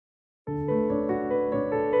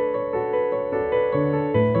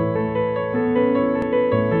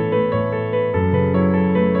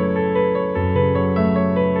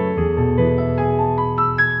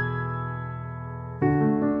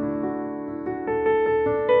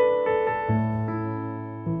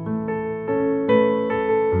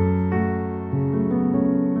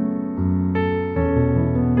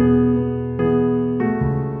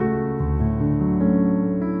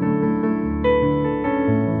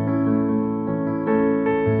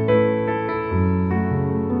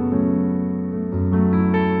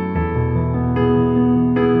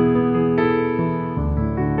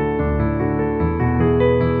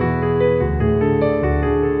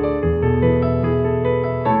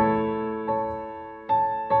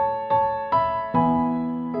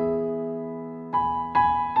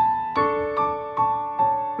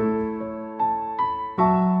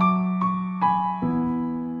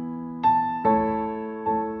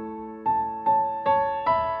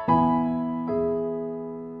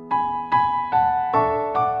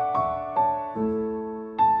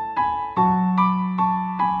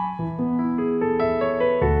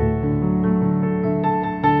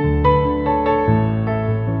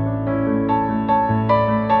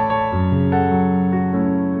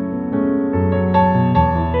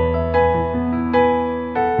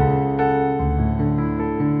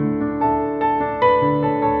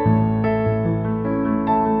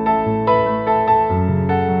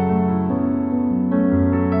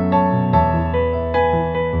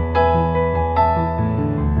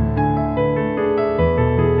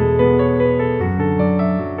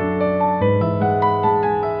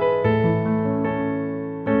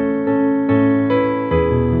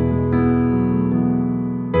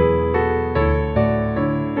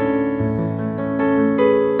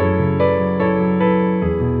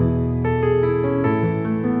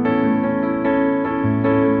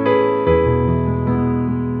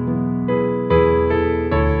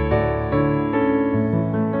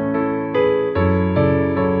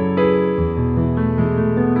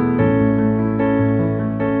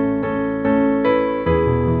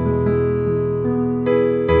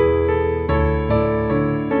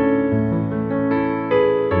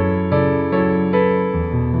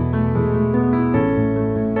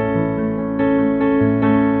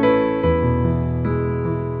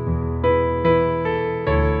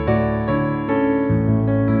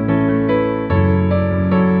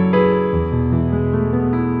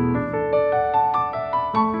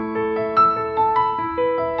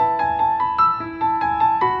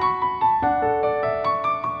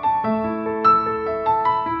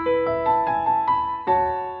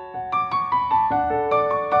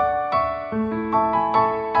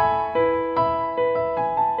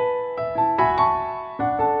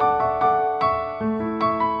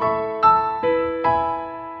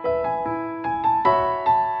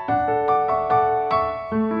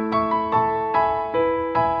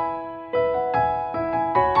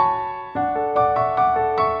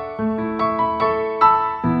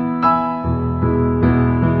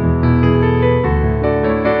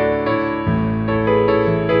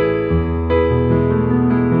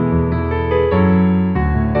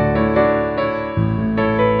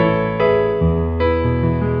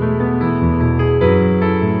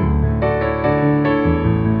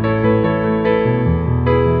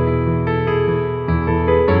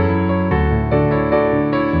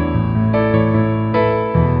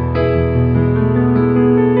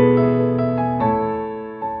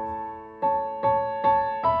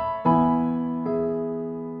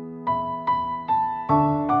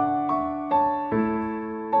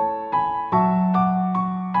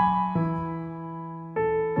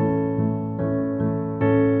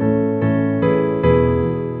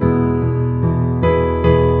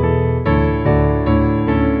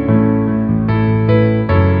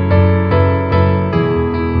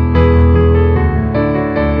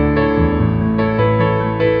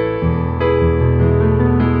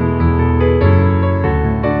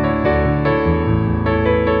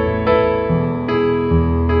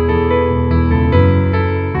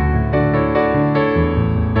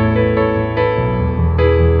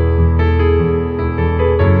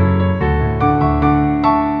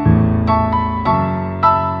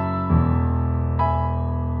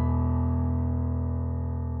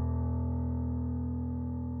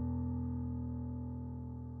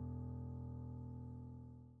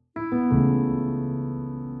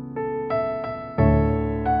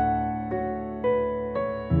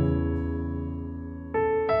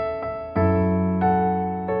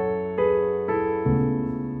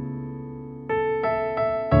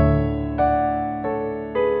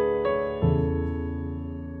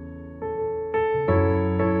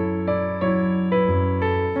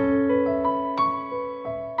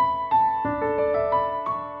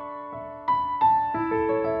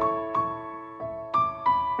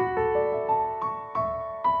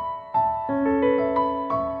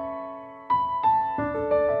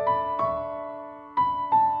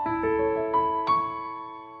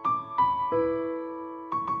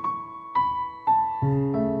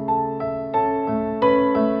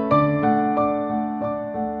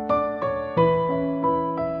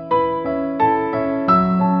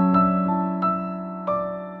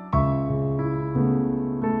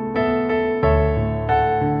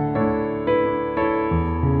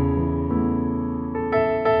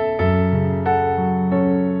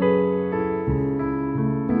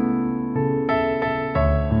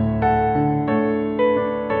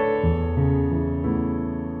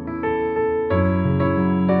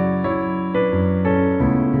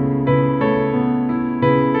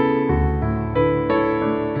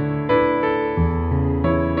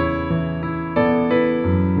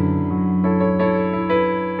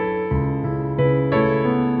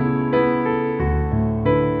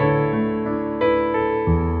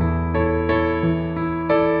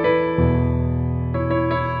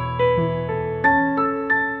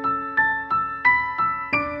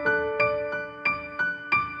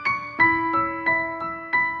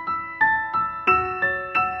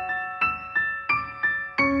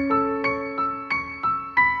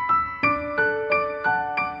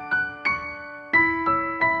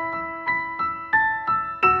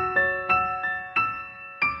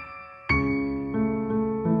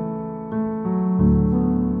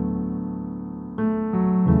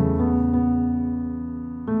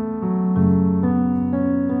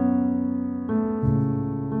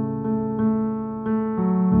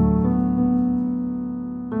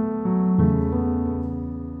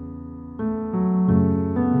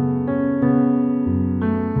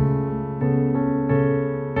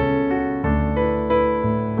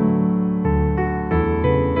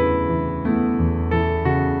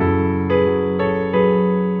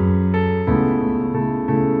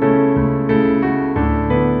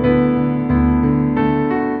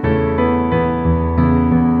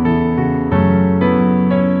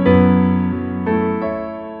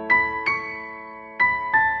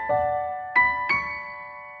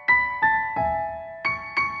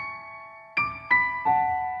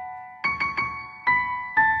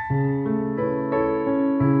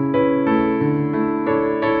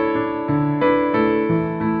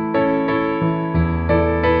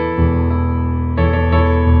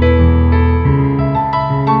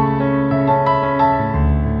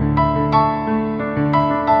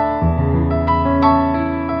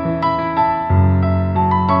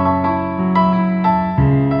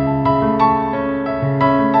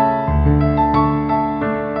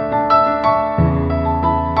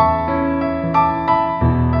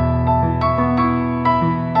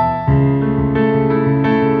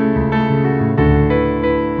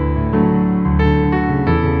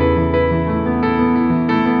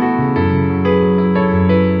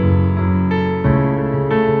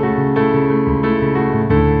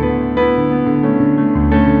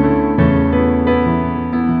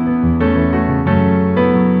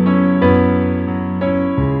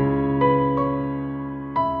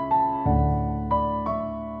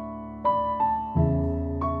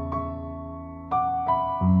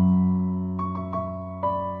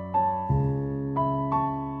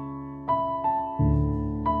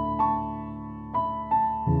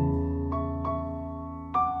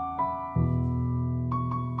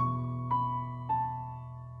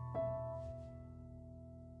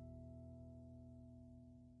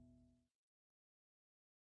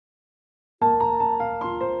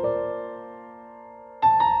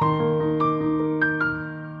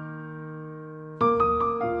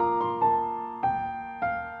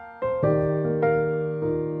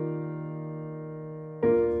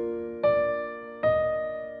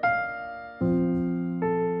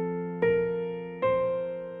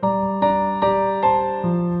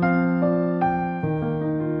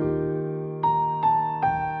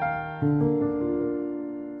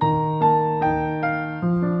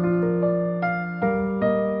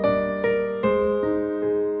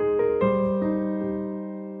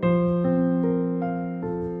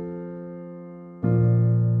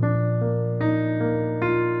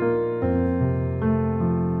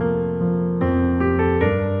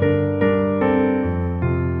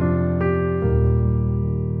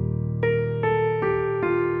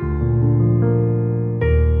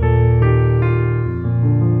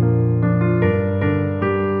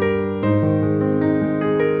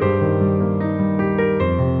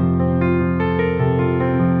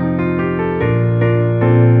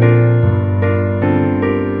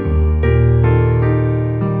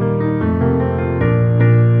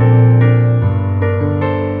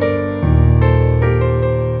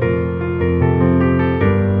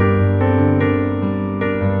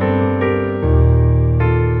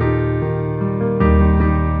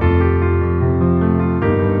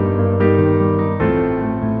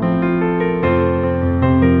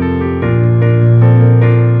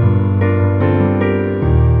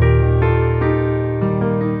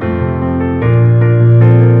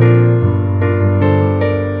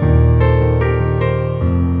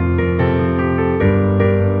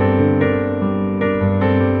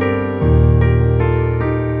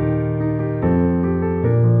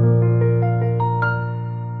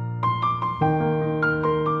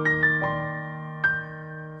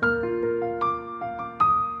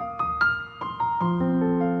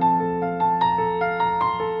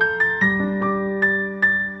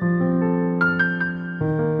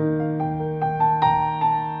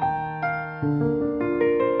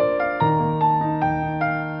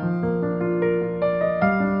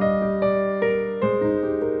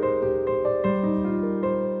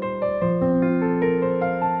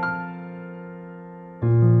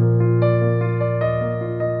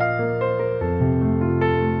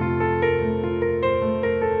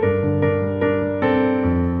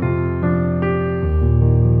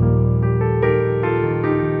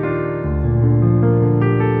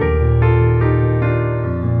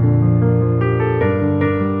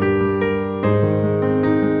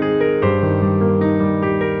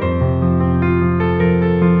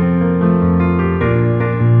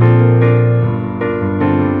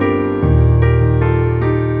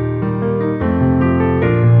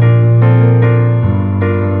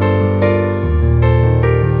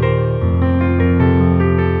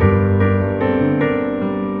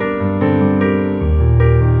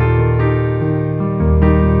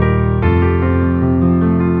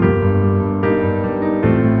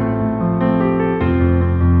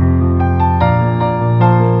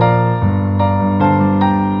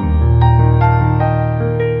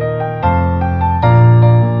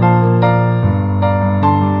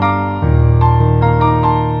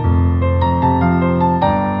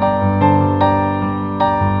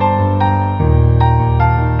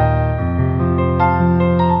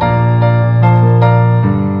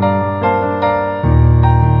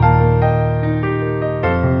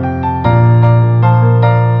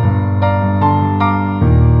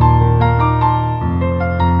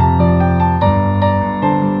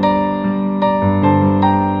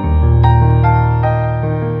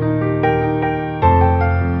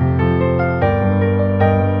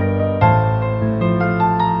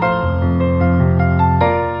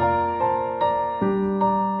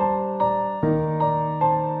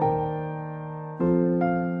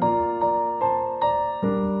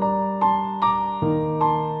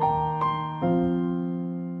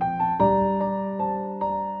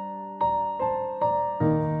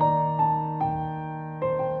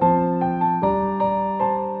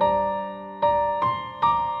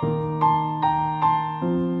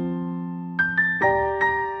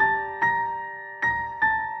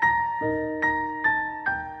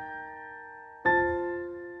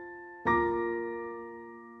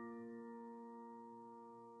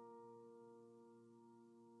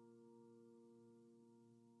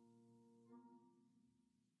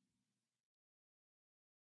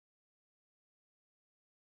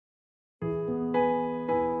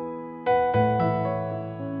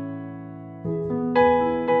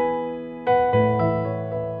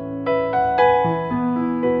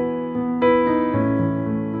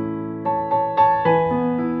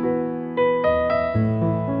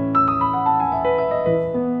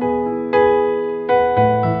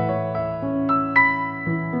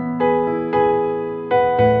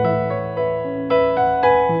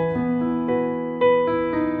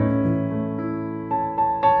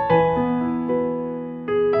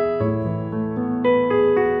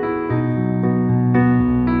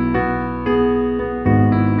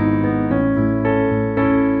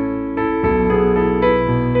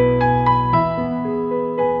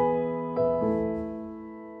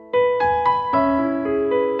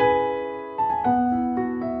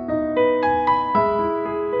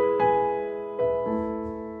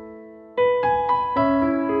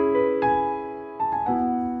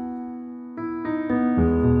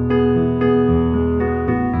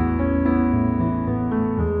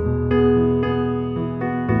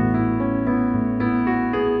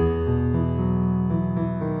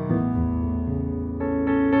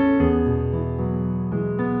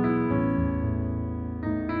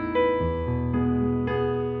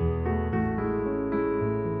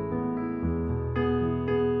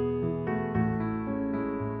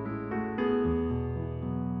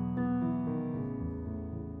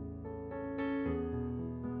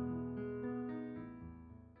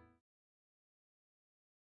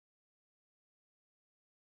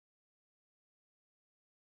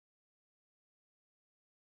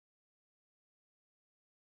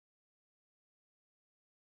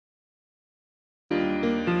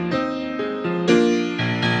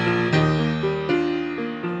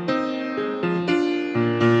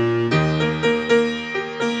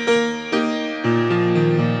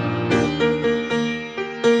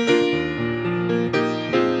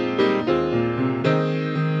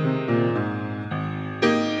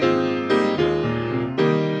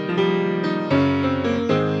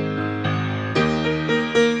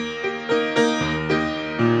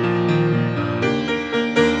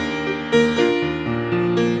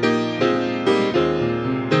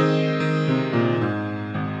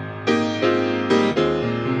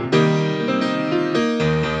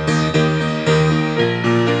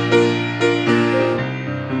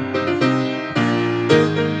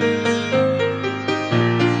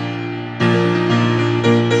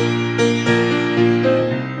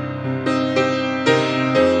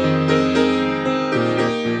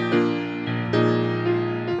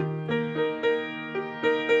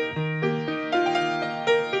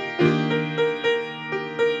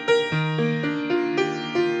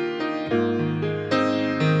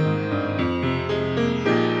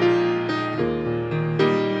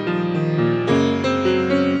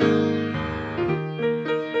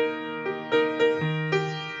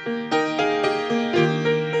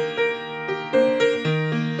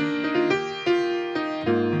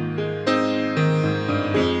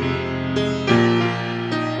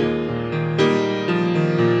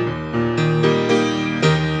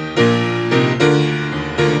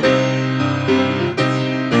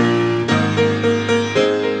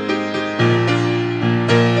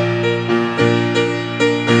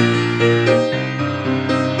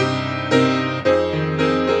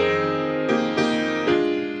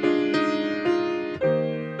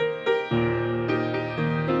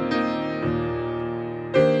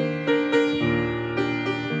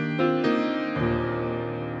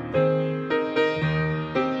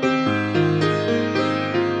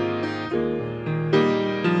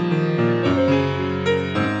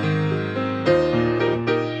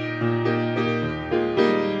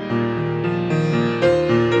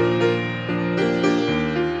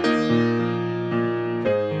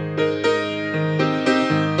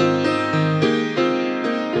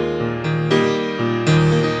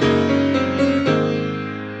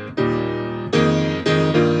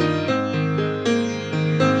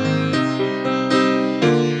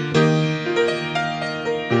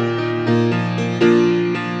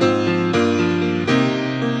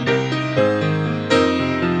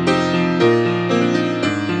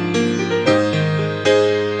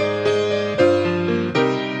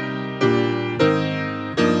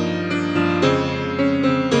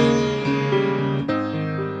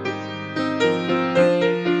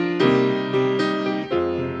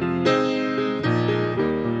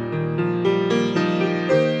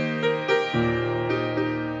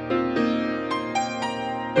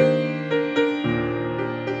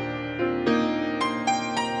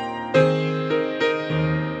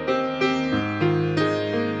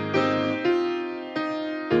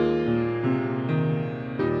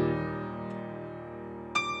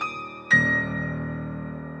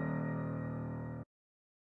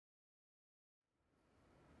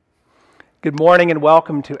Good morning and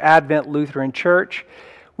welcome to Advent Lutheran Church.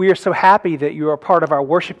 We are so happy that you are part of our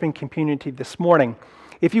worshiping community this morning.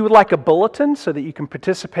 If you would like a bulletin so that you can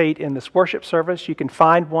participate in this worship service, you can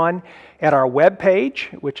find one at our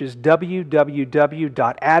webpage, which is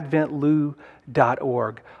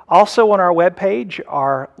www.adventlu.org. Also on our webpage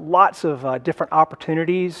are lots of different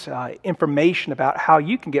opportunities, information about how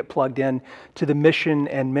you can get plugged in to the mission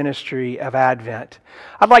and ministry of Advent.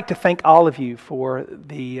 I'd like to thank all of you for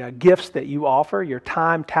the gifts that you offer, your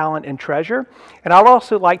time, talent, and treasure. And I'd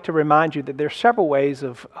also like to remind you that there are several ways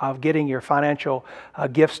of getting your financial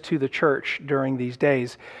gifts to the church during these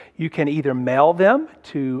days. You can either mail them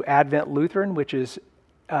to Advent Lutheran, which is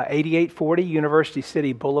 8840 University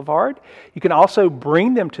City Boulevard. You can also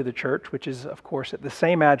bring them to the church, which is, of course, at the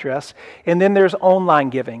same address. And then there's online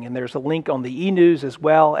giving, and there's a link on the e-news as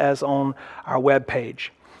well as on our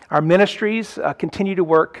webpage. Our ministries continue to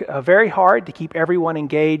work very hard to keep everyone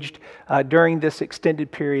engaged during this extended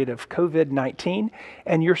period of COVID-19,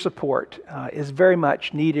 and your support is very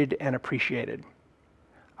much needed and appreciated.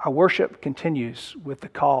 Our worship continues with the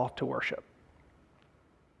call to worship.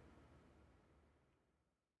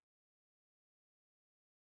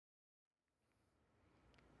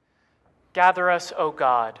 Gather us, O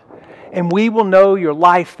God. And we will know your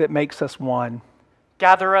life that makes us one.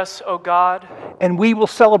 Gather us, O God. And we will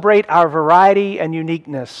celebrate our variety and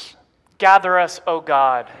uniqueness. Gather us, O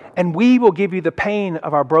God. And we will give you the pain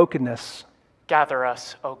of our brokenness. Gather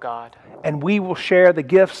us, O God. And we will share the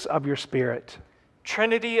gifts of your Spirit.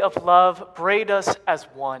 Trinity of love, braid us as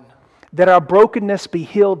one. That our brokenness be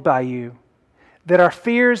healed by you. That our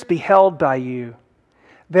fears be held by you.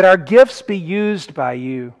 That our gifts be used by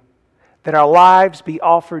you. That our lives be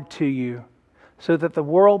offered to you, so that the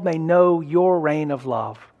world may know your reign of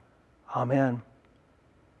love. Amen.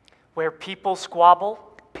 Where people squabble,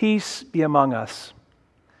 peace be among us.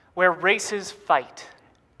 Where races fight,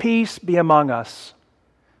 peace be among us.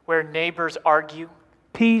 Where neighbors argue,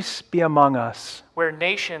 peace be among us. Where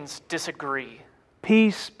nations disagree,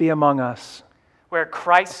 peace be among us. Where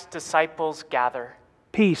Christ's disciples gather,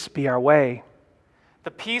 peace be our way.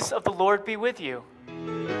 The peace of the Lord be with you.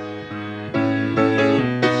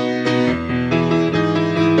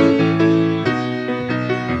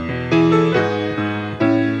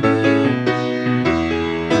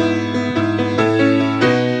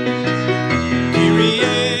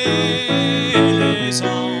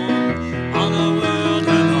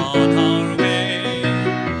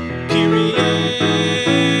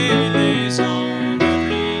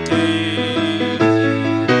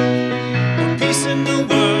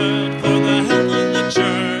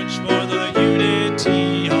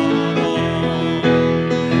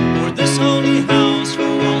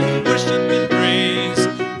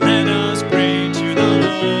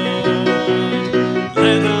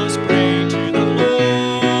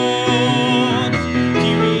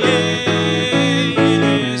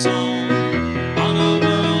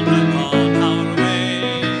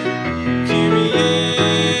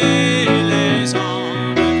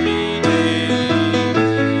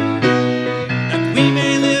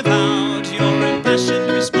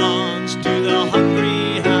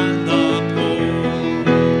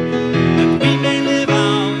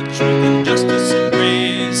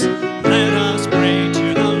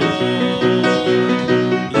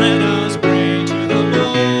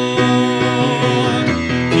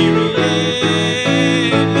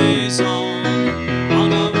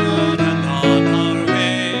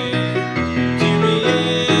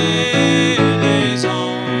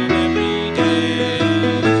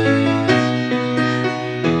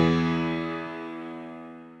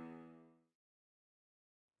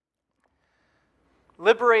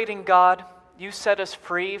 Liberating God, you set us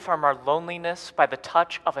free from our loneliness by the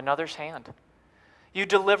touch of another's hand. You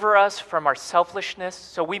deliver us from our selfishness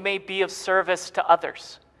so we may be of service to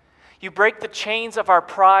others. You break the chains of our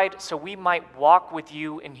pride so we might walk with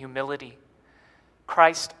you in humility.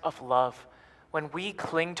 Christ of love, when we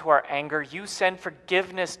cling to our anger, you send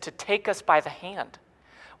forgiveness to take us by the hand.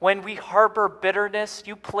 When we harbor bitterness,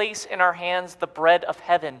 you place in our hands the bread of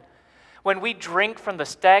heaven. When we drink from the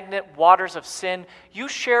stagnant waters of sin, you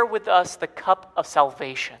share with us the cup of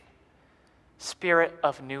salvation. Spirit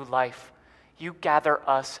of new life, you gather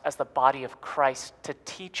us as the body of Christ to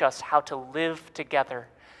teach us how to live together,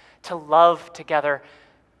 to love together,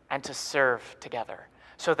 and to serve together,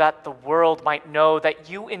 so that the world might know that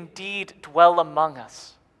you indeed dwell among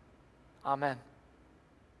us. Amen.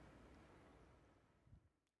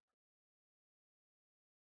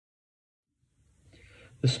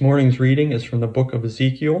 This morning's reading is from the book of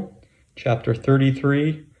Ezekiel, chapter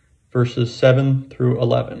 33, verses 7 through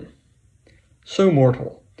 11. So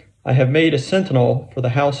mortal, I have made a sentinel for the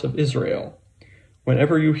house of Israel.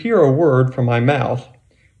 Whenever you hear a word from my mouth,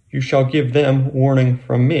 you shall give them warning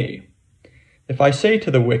from me. If I say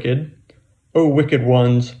to the wicked, O wicked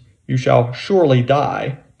ones, you shall surely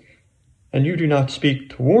die, and you do not speak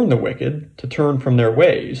to warn the wicked to turn from their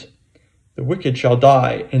ways, the wicked shall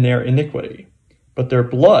die in their iniquity, but their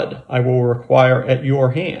blood I will require at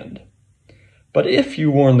your hand. But if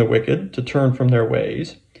you warn the wicked to turn from their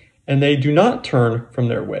ways, and they do not turn from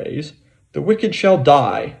their ways, the wicked shall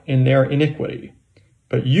die in their iniquity,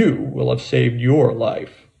 but you will have saved your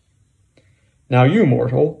life. Now you,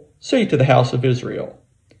 mortal, say to the house of Israel,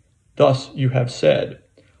 Thus you have said,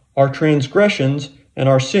 Our transgressions and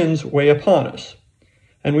our sins weigh upon us,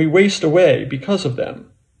 and we waste away because of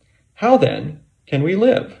them. How then can we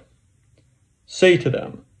live? Say to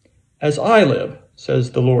them, As I live,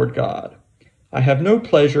 says the Lord God, I have no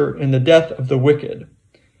pleasure in the death of the wicked,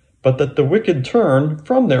 but that the wicked turn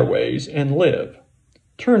from their ways and live.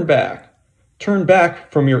 Turn back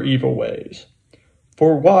from your evil ways.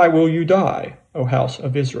 For why will you die, O house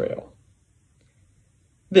of Israel?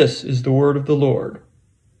 This is the word of the Lord.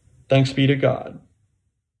 Thanks be to God.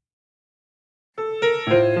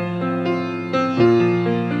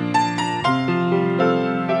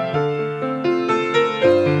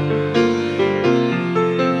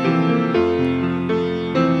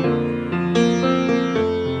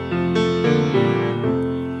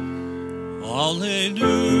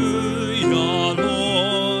 Alleluia,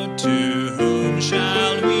 Lord, to whom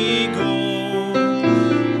shall we go?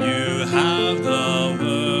 You have the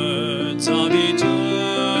words of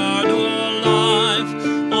eternal life.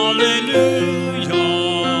 Alleluia.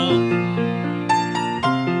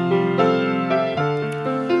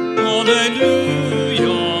 Alleluia, alleluia.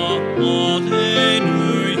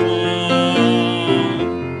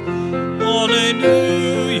 Alleluia.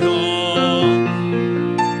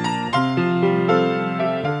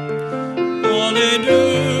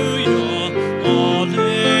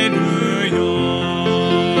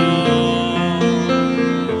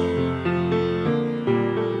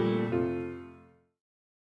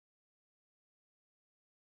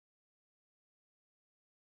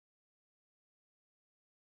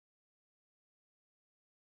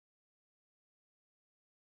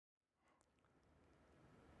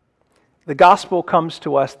 The gospel comes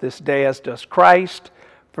to us this day, as does Christ,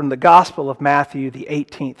 from the Gospel of Matthew, the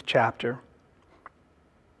 18th chapter.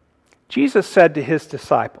 Jesus said to his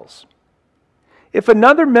disciples, If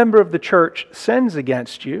another member of the church sins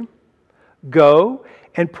against you, go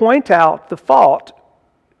and point out the fault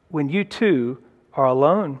when you two are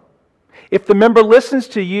alone. If the member listens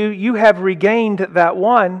to you, you have regained that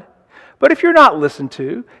one. But if you're not listened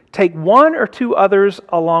to, take one or two others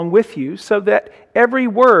along with you, so that every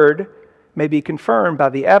word may be confirmed by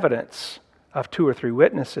the evidence of 2 or 3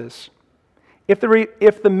 witnesses. If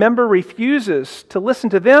the member refuses to listen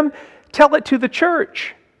to them, tell it to the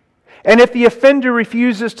church. And if the offender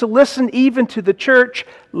refuses to listen even to the church,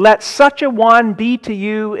 let such a one be to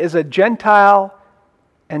you as a Gentile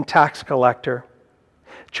and tax collector.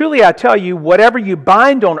 Truly I tell you, whatever you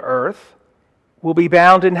bind on earth will be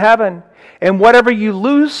bound in heaven, and whatever you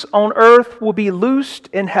loose on earth will be loosed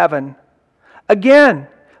in heaven. Again,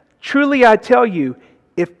 truly I tell you,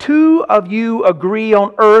 if 2 of you agree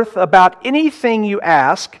on earth about anything you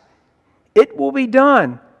ask, it will be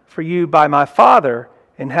done for you by my Father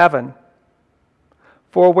in heaven.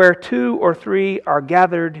 For where 2 or 3 are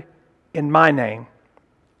gathered in my name,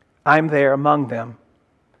 I'm there among them.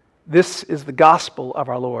 This is the gospel of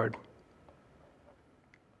our Lord.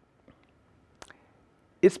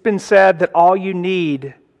 It's been said that all you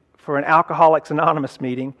need for an Alcoholics Anonymous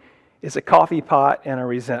meeting is a coffee pot and a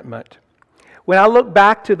resentment. When I look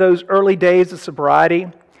back to those early days of sobriety,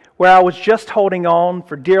 where I was just holding on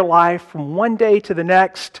for dear life from one day to the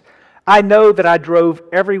next, I know that I drove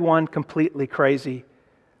everyone completely crazy,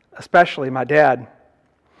 especially my dad.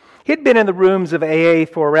 He'd been in the rooms of AA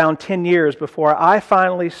for around 10 years before I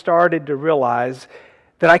finally started to realize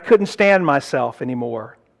that I couldn't stand myself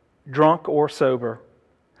anymore, drunk or sober.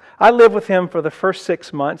 I lived with him for the first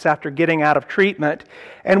 6 months after getting out of treatment,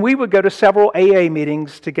 and we would go to several AA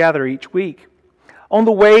meetings together each week. On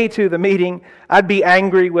the way to the meeting, I'd be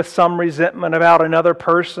angry with some resentment about another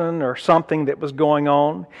person or something that was going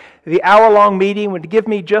on. The hour-long meeting would give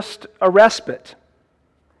me just a respite.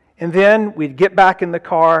 And then we'd get back in the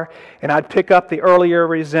car, and I'd pick up the earlier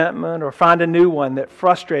resentment or find a new one that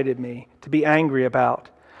frustrated me to be angry about.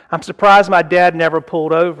 I'm surprised my dad never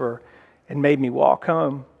pulled over and made me walk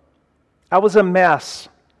home. I was a mess.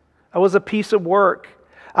 I was a piece of work.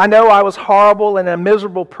 I know I was horrible and a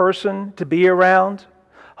miserable person to be around.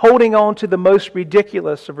 holding on to the most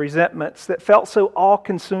ridiculous of resentments that felt so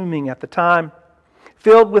all-consuming at the time,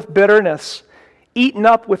 filled with bitterness, eaten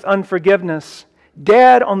up with unforgiveness,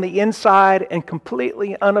 dead on the inside and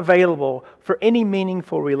completely unavailable for any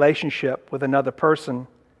meaningful relationship with another person,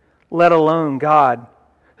 let alone God,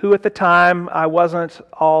 who at the time I wasn't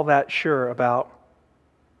all that sure about.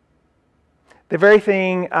 The very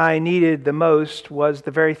thing I needed the most was the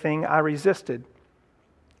very thing I resisted: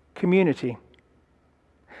 community.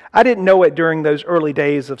 I didn't know it during those early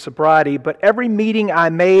days of sobriety, but every meeting I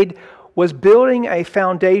made was building a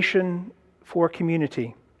foundation for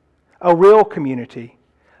community, a real community,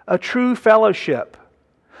 a true fellowship,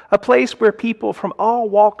 a place where people from all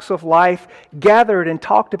walks of life gathered and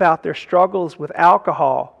talked about their struggles with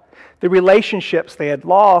alcohol, the relationships they had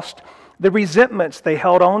lost, the resentments they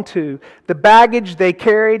held on to, the baggage they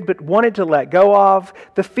carried but wanted to let go of,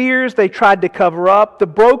 the fears they tried to cover up, the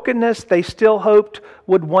brokenness they still hoped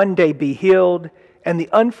would one day be healed, and the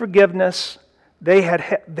unforgiveness they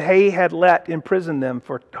had let imprison them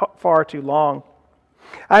for far too long.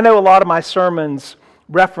 I know a lot of my sermons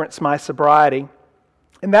reference my sobriety,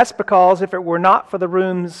 and that's because if it were not for the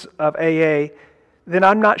rooms of AA, then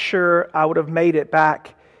I'm not sure I would have made it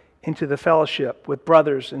back into the fellowship with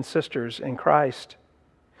brothers and sisters in Christ.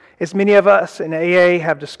 As many of us in AA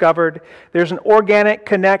have discovered, there's an organic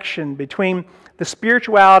connection between the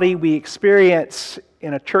spirituality we experience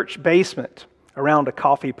in a church basement around a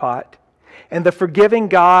coffee pot and the forgiving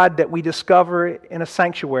God that we discover in a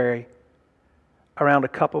sanctuary around a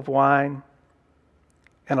cup of wine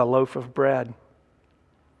and a loaf of bread.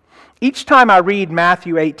 Each time I read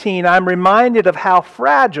Matthew 18, I'm reminded of how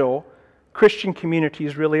fragile Christian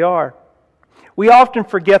communities really are. We often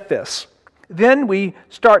forget this. Then we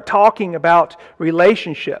start talking about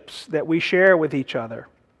relationships that we share with each other.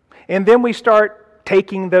 And then we start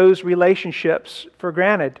taking those relationships for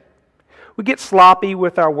granted. We get sloppy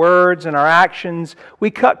with our words and our actions. We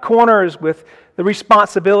cut corners with the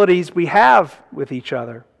responsibilities we have with each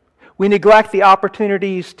other. We neglect the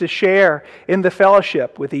opportunities to share in the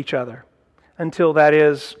fellowship with each other until, that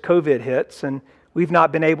is, COVID hits and we've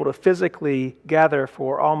not been able to physically gather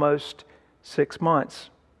for almost 6 months.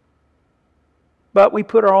 But we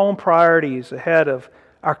put our own priorities ahead of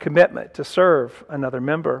our commitment to serve another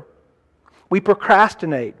member. We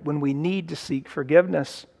procrastinate when we need to seek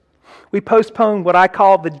forgiveness. We postpone what I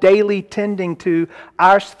call the daily tending to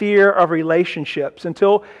our sphere of relationships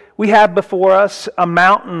until we have before us a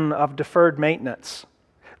mountain of deferred maintenance.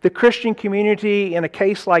 The Christian community in a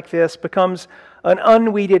case like this becomes an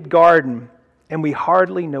unweeded garden, and we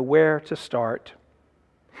hardly know where to start.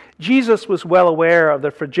 Jesus was well aware of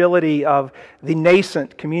the fragility of the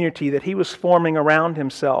nascent community that he was forming around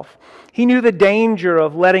himself. He knew the danger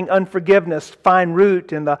of letting unforgiveness find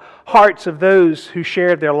root in the hearts of those who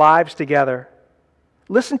shared their lives together.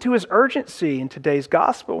 Listen to his urgency in today's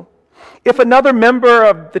gospel. If another member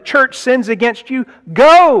of the church sins against you,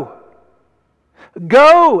 go!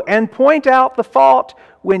 Go and point out the fault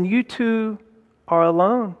when you two are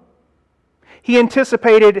alone. He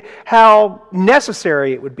anticipated how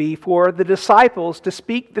necessary it would be for the disciples to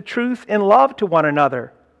speak the truth in love to one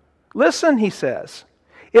another. Listen, he says,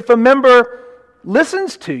 if a member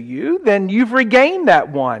listens to you, then you've regained that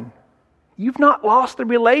one. You've not lost the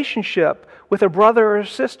relationship with a brother or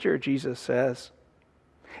sister, Jesus says.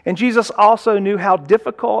 And Jesus also knew how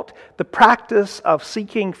difficult the practice of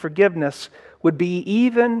seeking forgiveness would be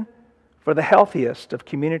even for the healthiest of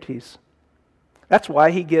communities. That's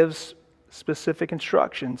why he gives specific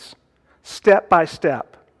instructions, step by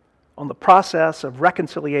step, on the process of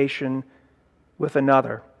reconciliation with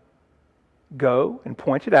another. Go and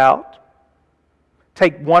point it out.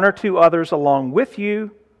 Take one or two others along with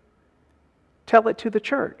you. Tell it to the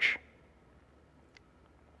church.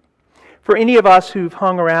 For any of us who've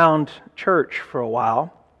hung around church for a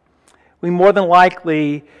while, we more than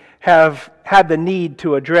likely have had the need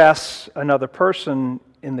to address another person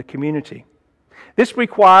in the community. This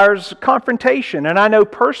requires confrontation, and I know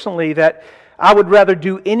personally that I would rather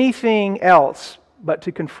do anything else but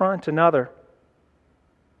to confront another.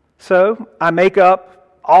 So I make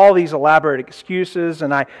up all these elaborate excuses,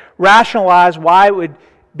 and I rationalize why it would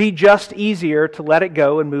be just easier to let it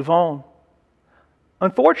go and move on.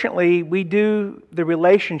 Unfortunately, we do the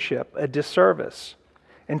relationship a disservice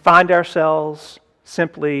and find ourselves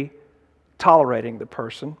simply tolerating the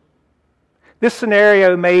person. This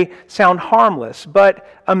scenario may sound harmless, but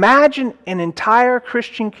imagine an entire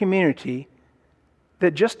Christian community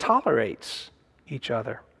that just tolerates each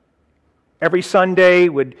other. Every Sunday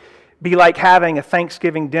would be like having a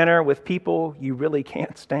Thanksgiving dinner with people you really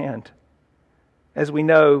can't stand. As we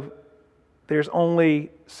know, there's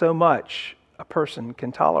only so much a person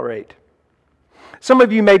can tolerate. Some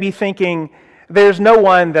of you may be thinking, there's no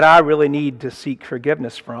one that I really need to seek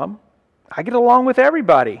forgiveness from. I get along with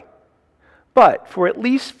everybody. But for at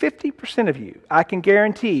least 50% of you, I can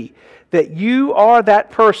guarantee that you are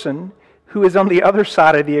that person who is on the other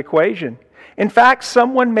side of the equation. In fact,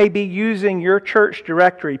 someone may be using your church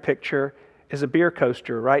directory picture as a beer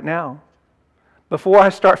coaster right now. Before I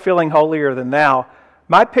start feeling holier than thou,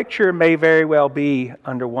 my picture may very well be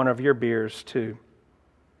under one of your beers too.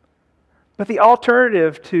 But the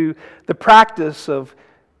alternative to the practice of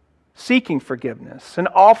seeking forgiveness and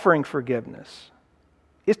offering forgiveness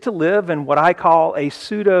is to live in what I call a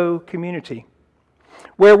pseudo-community,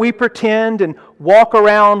 where we pretend and walk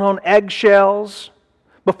around on eggshells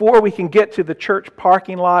before we can get to the church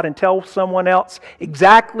parking lot and tell someone else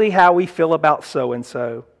exactly how we feel about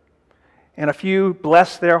so-and-so. And a few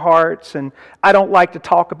bless their hearts, and I don't like to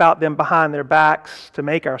talk about them behind their backs to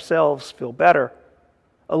make ourselves feel better,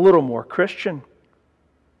 a little more Christian.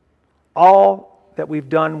 All that we've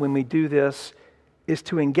done when we do this is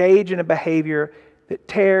to engage in a behavior that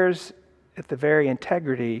tears at the very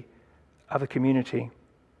integrity of the community.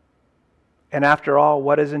 And after all,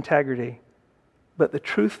 what is integrity but the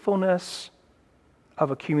truthfulness of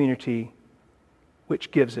a community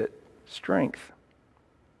which gives it strength?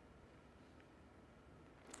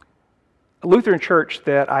 A Lutheran church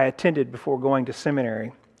that I attended before going to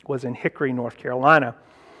seminary was in Hickory, North Carolina.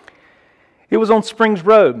 It was on Springs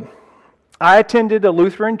Road. I attended a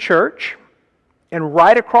Lutheran church, and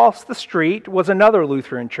right across the street was another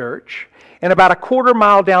Lutheran church, and about a quarter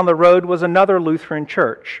mile down the road was another Lutheran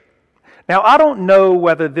church. Now, I don't know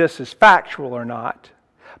whether this is factual or not,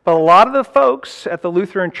 but a lot of the folks at the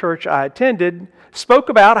Lutheran church I attended spoke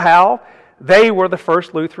about how they were the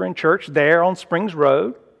first Lutheran church there on Springs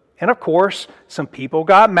Road. And of course, some people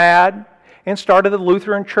got mad and started the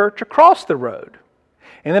Lutheran church across the road.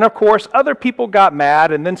 And then, of course, other people got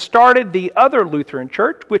mad and then started the other Lutheran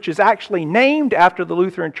church, which is actually named after the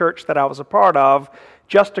Lutheran church that I was a part of,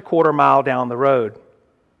 just a quarter mile down the road.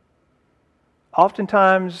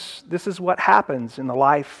 Oftentimes, this is what happens in the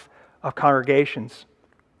life of congregations.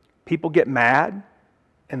 People get mad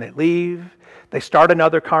and they leave. They start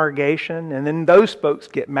another congregation, and then those folks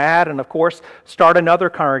get mad and, of course, start another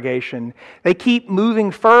congregation. They keep moving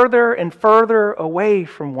further and further away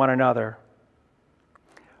from one another.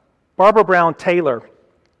 Barbara Brown Taylor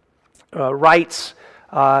writes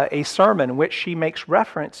a sermon in which she makes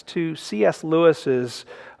reference to C.S. Lewis's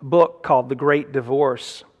book called The Great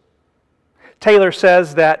Divorce. Taylor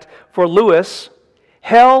says that for Lewis,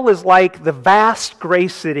 hell is like the vast gray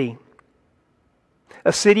city,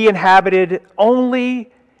 a city inhabited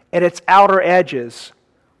only at its outer edges,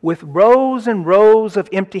 with rows and rows of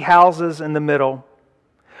empty houses in the middle,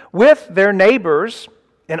 with their neighbors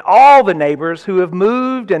and all the neighbors who have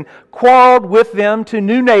moved and quarreled with them to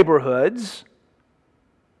new neighborhoods,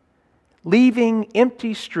 leaving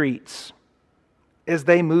empty streets as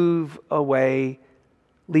they move away,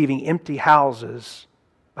 leaving empty houses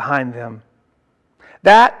behind them.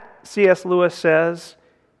 That, C.S. Lewis says,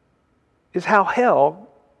 is how hell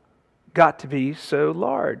got to be so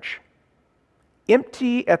large.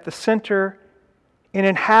 Empty at the center and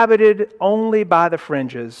inhabited only by the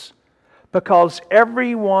fringes, because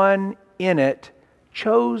everyone in it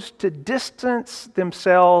chose to distance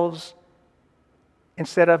themselves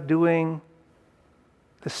instead of doing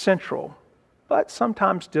the central, but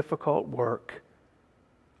sometimes difficult work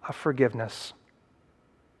of forgiveness.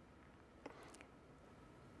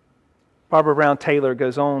 Barbara Brown Taylor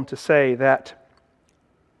goes on to say that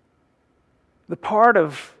the part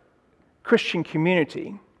of Christian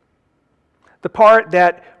community, the part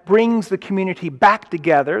that brings the community back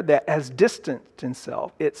together, that has distanced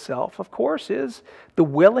itself, of course, is the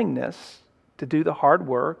willingness to do the hard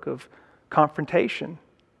work of confrontation.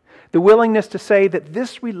 The willingness to say that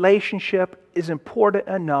this relationship is important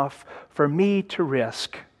enough for me to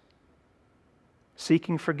risk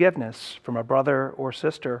seeking forgiveness from a brother or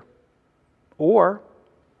sister, or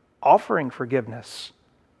offering forgiveness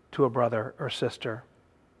to a brother or sister.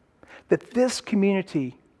 That this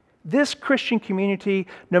community, this Christian community,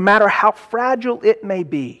 no matter how fragile it may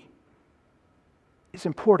be, is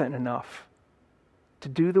important enough to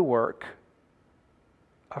do the work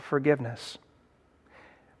of forgiveness.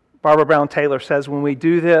 Barbara Brown Taylor says, when we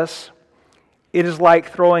do this, it is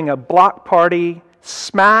like throwing a block party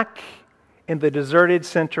smack in the deserted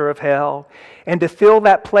center of hell, and to fill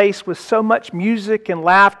that place with so much music and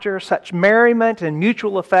laughter, such merriment and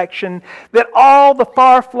mutual affection, that all the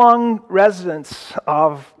far-flung residents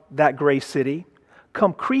of that gray city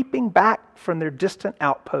come creeping back from their distant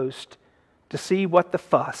outpost to see what the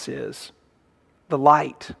fuss is, the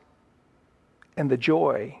light, and the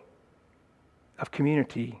joy of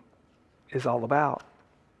community is all about.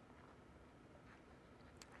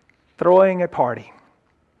 Throwing a party,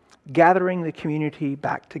 gathering the community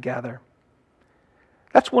back together.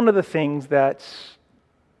 That's one of the things that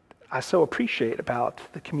I so appreciate about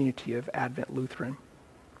the community of Advent Lutheran.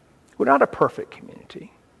 We're not a perfect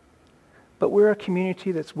community, but we're a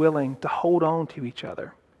community that's willing to hold on to each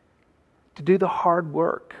other, to do the hard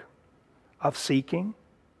work of seeking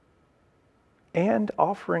and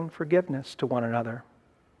offering forgiveness to one another.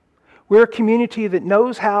 We're a community that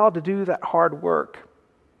knows how to do that hard work,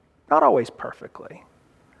 not always perfectly,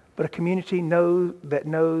 but a community that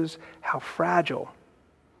knows how fragile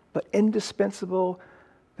but indispensable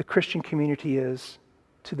the Christian community is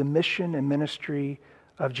to the mission and ministry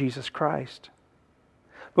of Jesus Christ.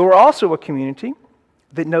 But we're also a community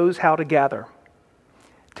that knows how to gather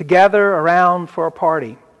around for a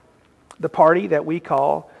party, the party that we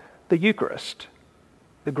call the Eucharist,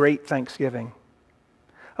 the Great Thanksgiving,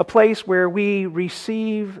 a place where we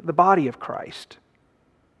receive the body of Christ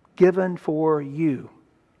given for you,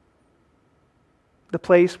 the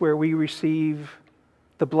place where we receive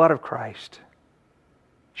the blood of Christ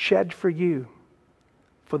shed for you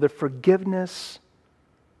for the forgiveness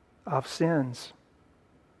of sins.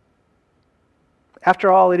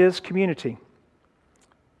 After all, it is community.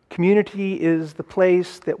 Community is the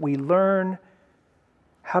place that we learn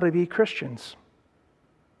how to be Christians,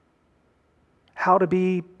 how to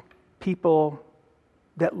be people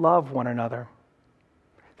that love one another,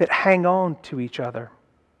 that hang on to each other.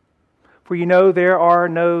 For you know, there are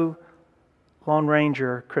no Lone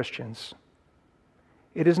Ranger Christians.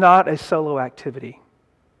 It is not a solo activity.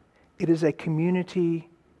 It is a community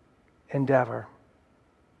endeavor.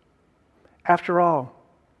 After all,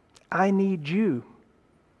 I need you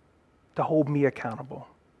to hold me accountable.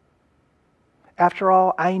 After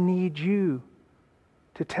all, I need you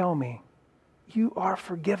to tell me you are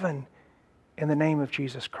forgiven in the name of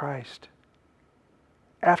Jesus Christ.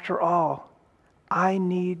 After all, I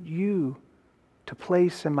need you to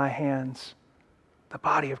place in my hands the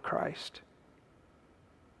body of Christ.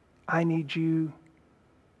 I need you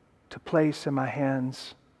to place in my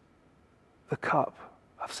hands the cup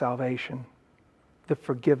of salvation, the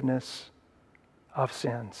forgiveness of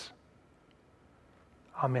sins.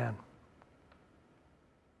 Amen.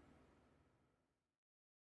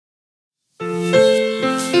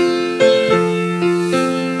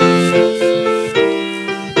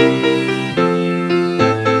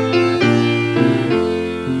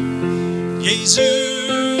 Jesu,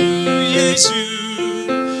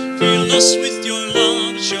 Jesu, fill us with your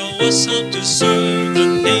love, show us how to serve the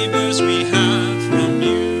neighbors we have from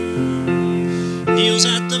you. Kneels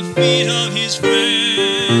at the feet of his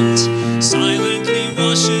friends, silently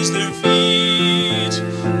washes their feet.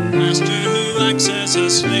 Master who acts as a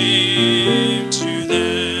slave to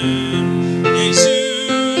them.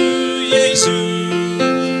 Jesu, Jesu,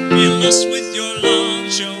 fill us with your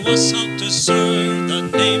love, show us how to serve the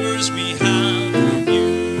neighbors we have from you.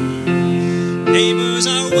 Neighbors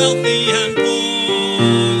are wealthy and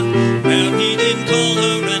poor, where he didn't call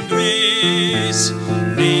her and grace.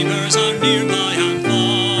 Neighbors are nearby and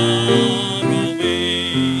far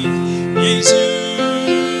away. Jesu,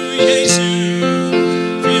 Jesu,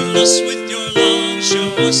 fill us with your love,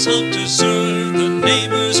 show us how to serve the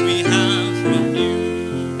neighbors we have from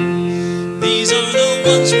you. These are the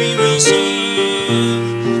ones we will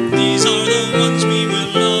serve, these are the ones we will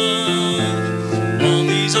love. All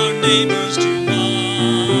these are neighbors to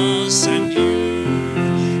us and you.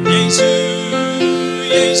 Jesu,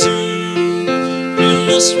 Jesu, fill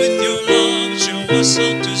us with your love, show us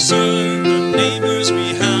how to serve the neighbors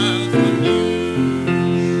we have from you.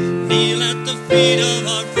 Kneel at the feet of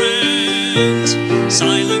our friends,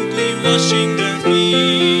 silently washing their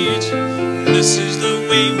feet. This is the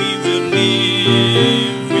way we will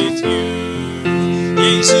live with you.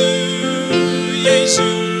 Jesu, Jesu,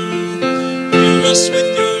 fill us with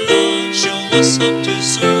your love, show us how to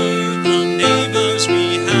serve the neighbors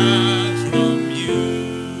we have from you.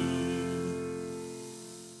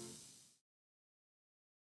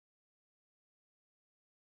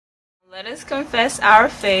 Let us confess our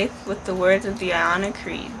faith with the words of the Ionic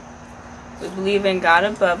Creed. We believe in God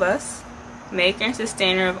above us, maker and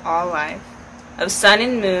sustainer of all life, of sun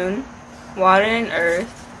and moon, water and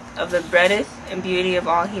earth, of the breadth and beauty of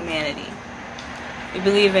all humanity. We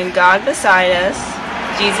believe in God beside us,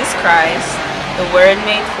 Jesus Christ, the Word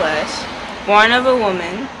made flesh, born of a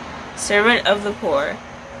woman, servant of the poor,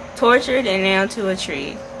 tortured and nailed to a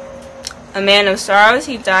tree. A man of sorrows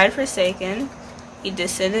he died forsaken, he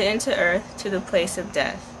descended into earth to the place of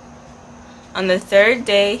death. On the third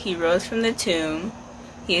day he rose from the tomb.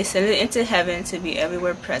 He ascended into heaven to be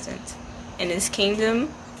everywhere present, and his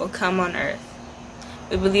kingdom will come on earth.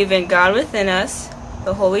 We believe in God within us,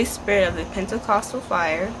 the Holy Spirit of the Pentecostal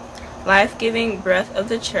fire, life-giving breath of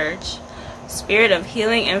the church, spirit of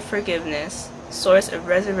healing and forgiveness, source of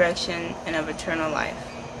resurrection and of eternal life.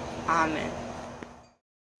 Amen.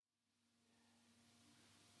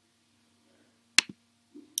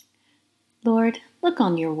 Lord, look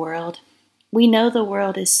on your world. We know the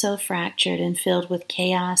world is so fractured and filled with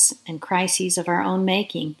chaos and crises of our own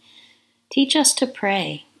making. Teach us to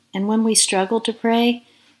pray, and when we struggle to pray,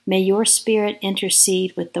 may your Spirit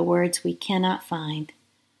intercede with the words we cannot find.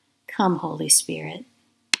 Come, Holy Spirit.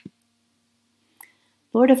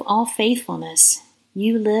 Lord of all faithfulness,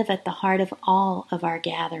 you live at the heart of all of our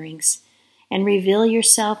gatherings and reveal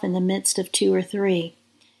yourself in the midst of two or three.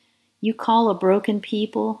 You call a broken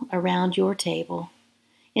people around your table.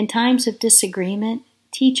 In times of disagreement,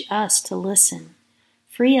 teach us to listen.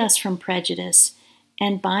 Free us from prejudice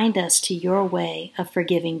and bind us to your way of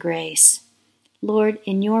forgiving grace. Lord,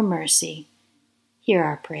 in your mercy, hear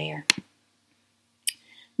our prayer.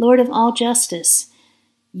 Lord of all justice,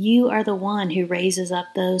 you are the one who raises up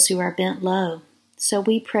those who are bent low. So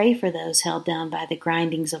we pray for those held down by the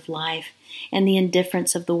grindings of life and the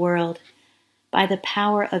indifference of the world. By the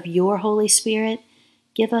power of your Holy Spirit,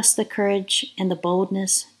 give us the courage and the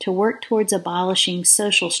boldness to work towards abolishing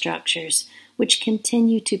social structures which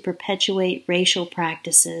continue to perpetuate racial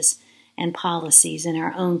practices and policies in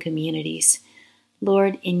our own communities.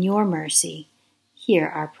 Lord, in your mercy, hear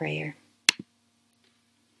our prayer.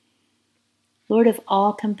 Lord of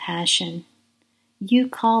all compassion, you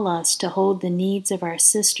call us to hold the needs of our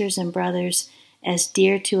sisters and brothers as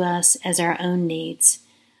dear to us as our own needs.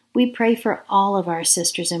 We pray for all of our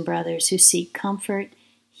sisters and brothers who seek comfort,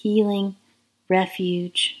 healing,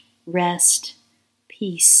 refuge, rest,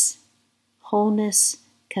 peace, wholeness,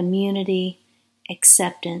 community,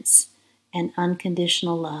 acceptance, and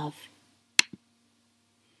unconditional love.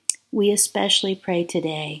 We especially pray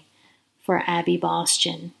today for Abby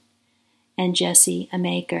Boston and Jesse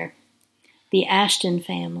Amaker, the Ashton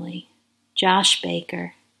family, Josh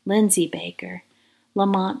Baker, Lindsay Baker,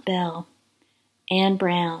 Lamont Bell, Ann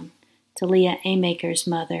Brown, Talia Amaker's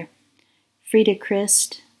mother, Frida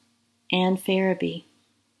Christ, Ann Farabee.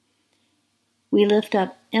 We lift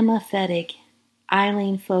up Emma Fettig,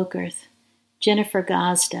 Eileen Folkerth, Jennifer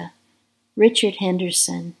Gazda, Richard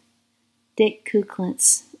Henderson, Dick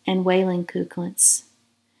Kuklintz, and Waylon Kuklintz.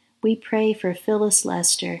 We pray for Phyllis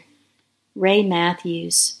Lester, Ray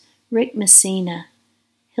Matthews, Rick Messina,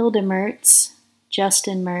 Hilda Mertz,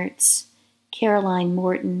 Justin Mertz, Caroline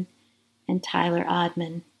Morton, and Tyler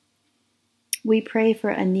Odman. We pray for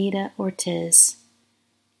Anita Ortiz,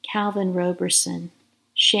 Calvin Roberson,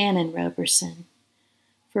 Shannon Roberson,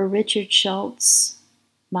 for Richard Schultz,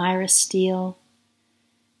 Myra Steele,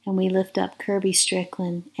 and we lift up Kirby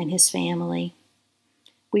Strickland and his family.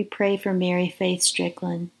 We pray for Mary Faith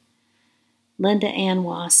Strickland, Linda Ann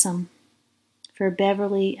Wassam, for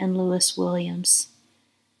Beverly and Lewis Williams,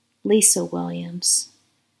 Lisa Williams,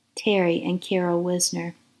 Terry and Carol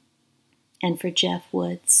Wisner, and for Jeff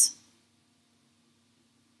Woods.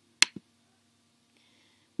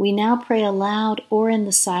 We now pray aloud or in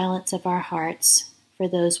the silence of our hearts for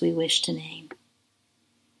those we wish to name.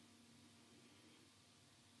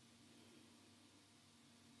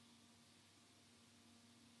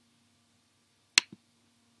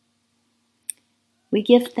 We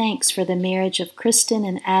give thanks for the marriage of Kristen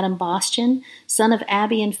and Adam Boston, son of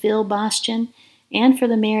Abby and Phil Boston, and for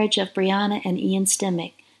the marriage of Brianna and Ian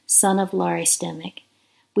Stemmick, son of Laurie Stemmick.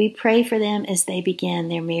 We pray for them as they begin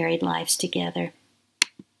their married lives together.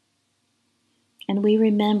 And we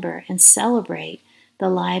remember and celebrate the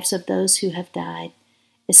lives of those who have died,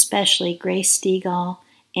 especially Grace Stegall,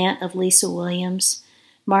 aunt of Lisa Williams,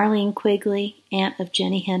 Marlene Quigley, aunt of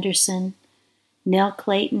Jenny Henderson, Nell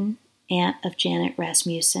Clayton, aunt of Janet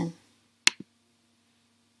Rasmussen.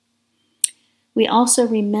 We also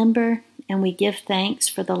remember and we give thanks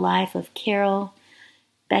for the life of Carol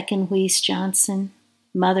Beckenhuis Johnson,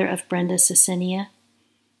 mother of Brenda Cecilia.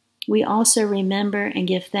 We also remember and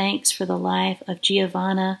give thanks for the life of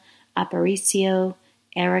Giovanna Aparicio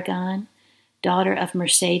Aragon, daughter of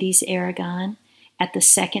Mercedes Aragon, at the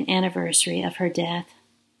second anniversary of her death.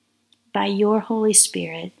 By your Holy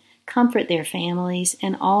Spirit, comfort their families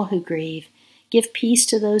and all who grieve. Give peace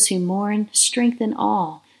to those who mourn. Strengthen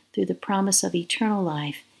all through the promise of eternal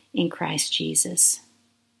life in Christ Jesus.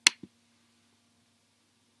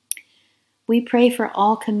 We pray for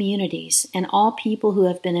all communities and all people who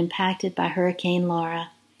have been impacted by Hurricane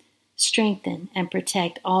Laura. Strengthen and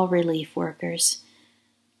protect all relief workers.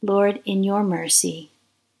 Lord, in your mercy,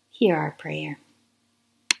 hear our prayer.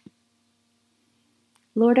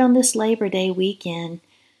 Lord, on this Labor Day weekend,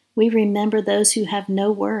 we remember those who have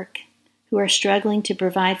no work, who are struggling to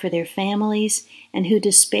provide for their families, and who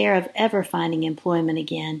despair of ever finding employment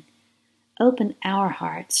again. Open our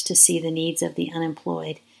hearts to see the needs of the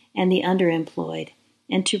unemployed and the underemployed,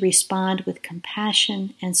 and to respond with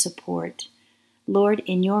compassion and support. Lord,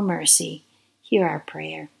 in your mercy, hear our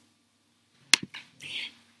prayer.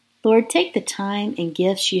 Lord, take the time and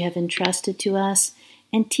gifts you have entrusted to us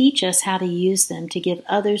and teach us how to use them to give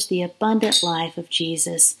others the abundant life of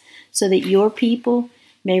Jesus, so that your people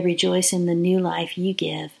may rejoice in the new life you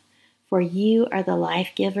give. For you are the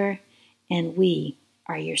life giver, and we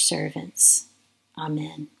are your servants.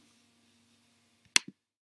 Amen.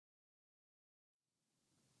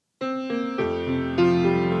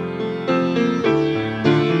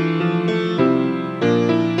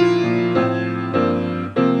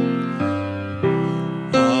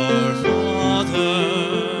 Our Father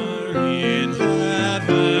in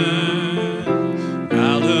heaven,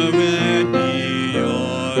 hallowed be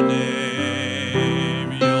your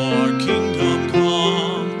name. Your kingdom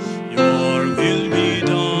come, your will be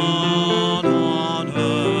done on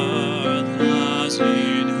earth as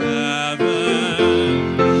in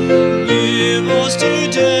heaven. Give us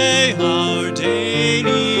today our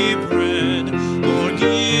daily bread.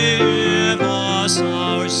 Forgive us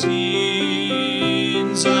our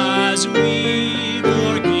sins as we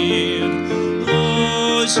forgive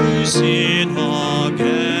those who sin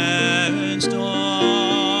against us.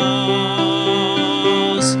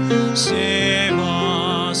 Save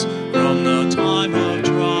us from the time of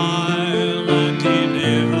trial and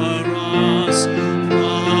deliver us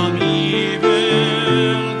from evil.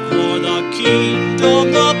 For the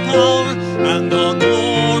kingdom, the power, and the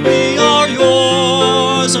glory are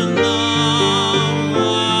yours, and now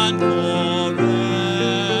and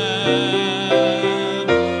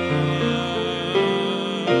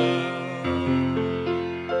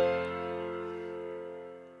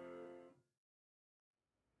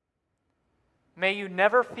May you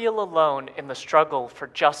never feel alone in the struggle for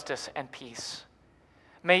justice and peace.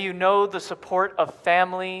 May you know the support of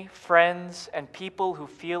family, friends, and people who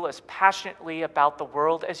feel as passionately about the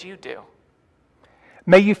world as you do.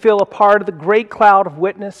 May you feel a part of the great cloud of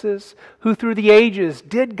witnesses who through the ages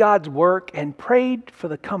did God's work and prayed for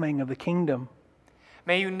the coming of the kingdom.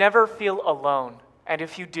 May you never feel alone, and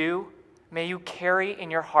if you do, may you carry in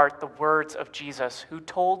your heart the words of Jesus, who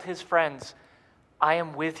told his friends, "I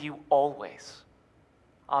am with you always."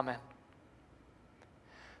 Amen.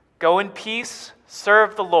 Go in peace,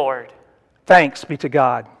 serve the Lord. Thanks be to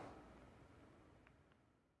God.